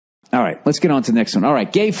All right, let's get on to the next one. All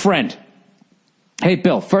right, gay friend. Hey,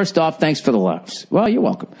 Bill, first off, thanks for the laughs. Well, you're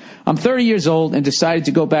welcome. I'm 30 years old and decided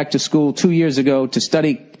to go back to school 2 years ago to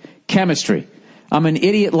study chemistry. I'm an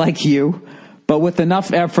idiot like you, but with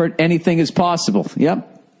enough effort, anything is possible. Yep.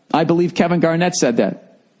 I believe Kevin Garnett said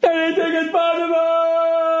that. Anything is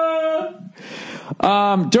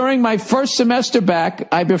possible! During my first semester back,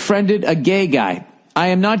 I befriended a gay guy. I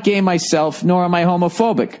am not gay myself, nor am I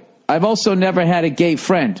homophobic. I've also never had a gay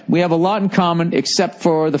friend. We have a lot in common, except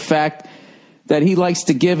for the fact that he likes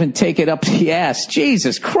to give and take it up the ass.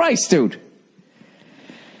 Jesus Christ, dude.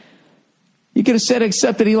 You could have said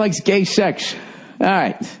except that he likes gay sex. All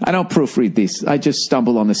right. I don't proofread these. I just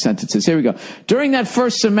stumble on the sentences. Here we go. During that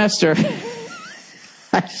first semester,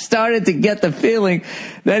 I started to get the feeling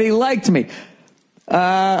that he liked me.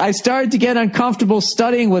 I started to get uncomfortable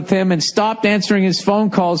studying with him and stopped answering his phone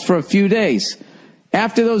calls for a few days.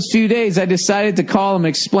 After those few days, I decided to call him and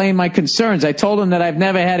explain my concerns. I told him that I've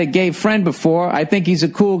never had a gay friend before. I think he's a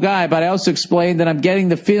cool guy, but I also explained that I'm getting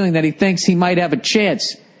the feeling that he thinks he might have a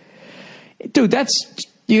chance. Dude,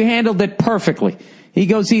 you handled it perfectly. He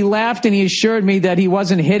goes, he laughed and he assured me that he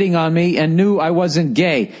wasn't hitting on me and knew I wasn't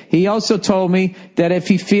gay. He also told me that if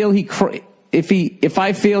I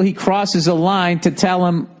feel he crosses a line to tell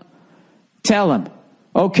him.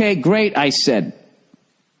 Okay, great, I said.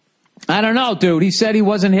 I don't know, dude. He said he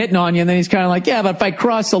wasn't hitting on you, and then he's kind of like, yeah, but if I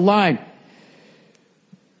cross the line.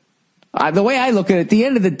 The way I look at it, at the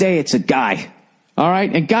end of the day, it's a guy. All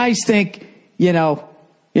right? And guys think,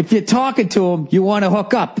 if you're talking to them, you want to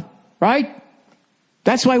hook up. Right?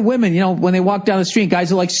 That's why women, when they walk down the street,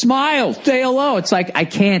 guys are like, smile, say hello. It's like, I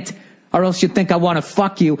can't. Or else you think I want to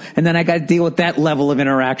fuck you, and then I got to deal with that level of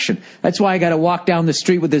interaction. That's why I got to walk down the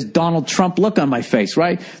street with this Donald Trump look on my face,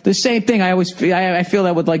 right? The same thing. I feel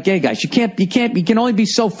that with like gay guys. You can only be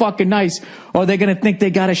so fucking nice, or they're gonna think they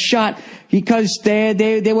got a shot because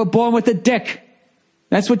they were born with a dick.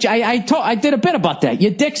 That's what I did a bit about that.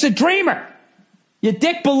 Your dick's a dreamer. Your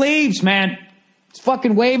dick believes, man. It's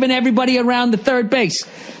fucking waving everybody around the third base.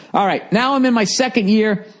 All right, now I'm in my second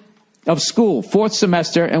year of school, fourth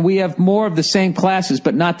semester, and we have more of the same classes,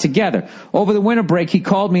 but not together. Over the winter break, he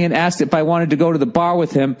called me and asked if I wanted to go to the bar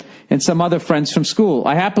with him and some other friends from school.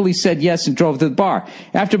 I happily said yes and drove to the bar.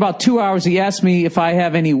 After about 2 hours, he asked me if I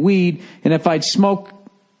have any weed and if I'd smoke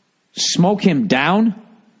him down.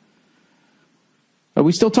 Are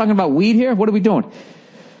we still talking about weed here? What are we doing?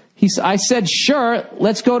 I said, sure,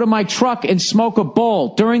 let's go to my truck and smoke a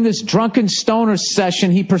bowl. During this drunken stoner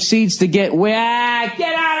session, he proceeds to get out of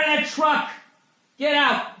that truck. Get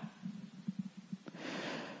out.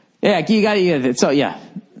 Yeah, you got it. So, yeah.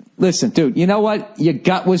 Listen, dude, you know what? Your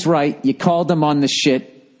gut was right. You called him on the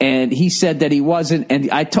shit, and he said that he wasn't,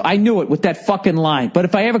 and I knew it with that fucking line. But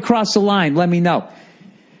if I ever cross the line, let me know.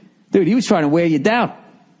 Dude, he was trying to wear you down.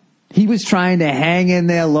 He was trying to hang in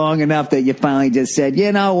there long enough that you finally just said, you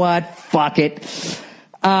know what, fuck it.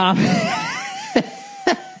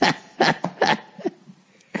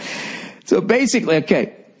 So basically,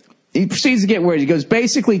 okay, he proceeds to get weird. He goes,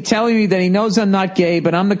 basically telling me that he knows I'm not gay,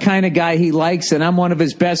 but I'm the kind of guy he likes, and I'm one of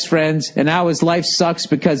his best friends, and how his life sucks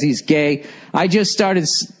because he's gay. I just started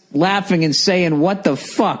laughing and saying, what the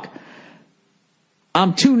fuck?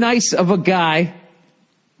 I'm too nice of a guy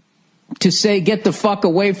to say, get the fuck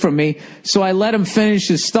away from me. So I let him finish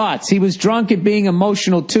his thoughts. He was drunk and being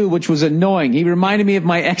emotional too, which was annoying. He reminded me of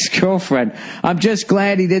my ex-girlfriend. I'm just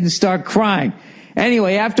glad he didn't start crying.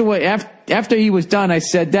 Anyway, after he was done, I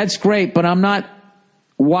said, that's great, but I'm not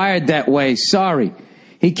wired that way. Sorry.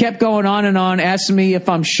 He kept going on and on, asking me if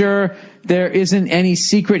I'm sure there isn't any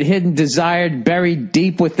secret hidden desire buried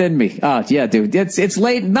deep within me. Oh, yeah, dude. It's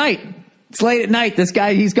late at night. It's late at night. This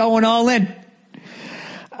guy, he's going all in.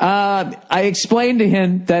 I explained to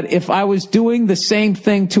him that if I was doing the same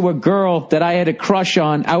thing to a girl that I had a crush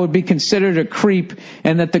on, I would be considered a creep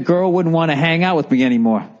and that the girl wouldn't want to hang out with me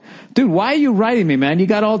anymore. Dude, why are you writing me, man?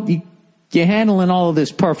 You're handling all of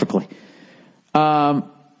this perfectly. I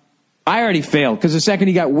already failed because the second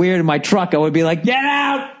he got weird in my truck, I would be like, get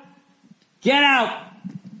out! Get out!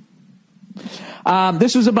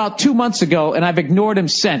 This was about 2 months ago, and I've ignored him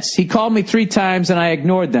since. He called me 3 times, and I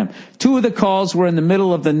ignored them. 2 of the calls were in the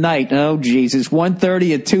middle of the night. Oh, Jesus,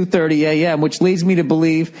 1:30 and 2:30 a.m., which leads me to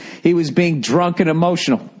believe he was being drunk and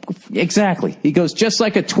emotional. Exactly. He goes, just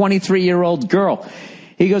like a 23-year-old girl.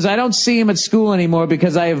 He goes, I don't see him at school anymore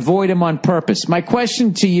because I avoid him on purpose. My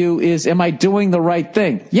question to you is, am I doing the right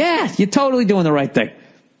thing? Yeah, you're totally doing the right thing.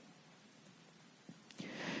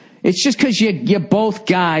 It's just because you're both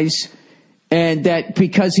guys. And that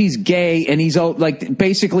because he's gay and he's like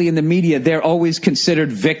basically in the media, they're always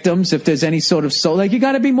considered victims if there's any sort of like you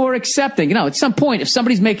got to be more accepting. You know, at some point, if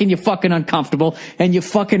somebody's making you fucking uncomfortable and you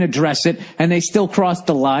fucking address it and they still cross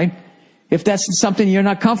the line, if that's something you're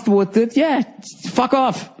not comfortable with, yeah, fuck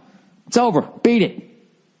off. It's over. Beat it.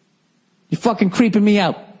 You're fucking creeping me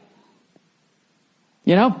out.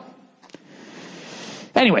 You know?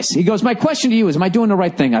 Anyways, he goes, my question to you is, am I doing the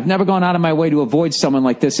right thing? I've never gone out of my way to avoid someone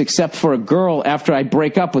like this except for a girl after I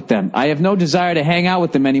break up with them. I have no desire to hang out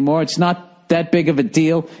with them anymore. It's not that big of a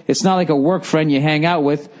deal. It's not like a work friend you hang out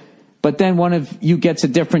with, but then one of you gets a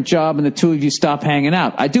different job and the two of you stop hanging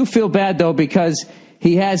out. I do feel bad, though, because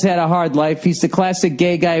he has had a hard life. He's the classic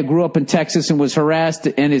gay guy who grew up in Texas and was harassed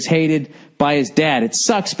and is hated by his dad. It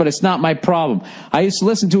sucks, but it's not my problem. I used to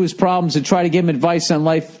listen to his problems and try to give him advice on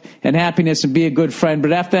life and happiness and be a good friend.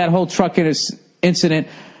 But after that whole truck incident,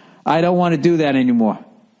 I don't want to do that anymore.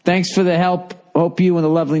 Thanks for the help. Hope you and the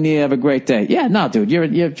lovely Nia have a great day. Yeah, no, dude, you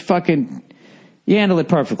handled it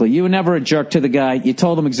perfectly. You were never a jerk to the guy. You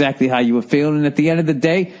told him exactly how you were feeling. And at the end of the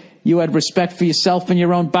day, you had respect for yourself and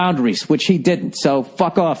your own boundaries, which he didn't. So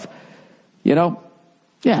fuck off. You know?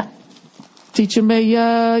 Yeah. Teach him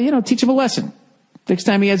a lesson. Next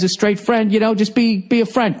time he has a straight friend, just be a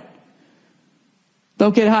friend.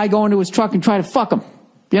 Don't get high going to his truck and try to fuck him.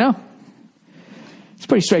 You know? It's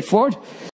pretty straightforward.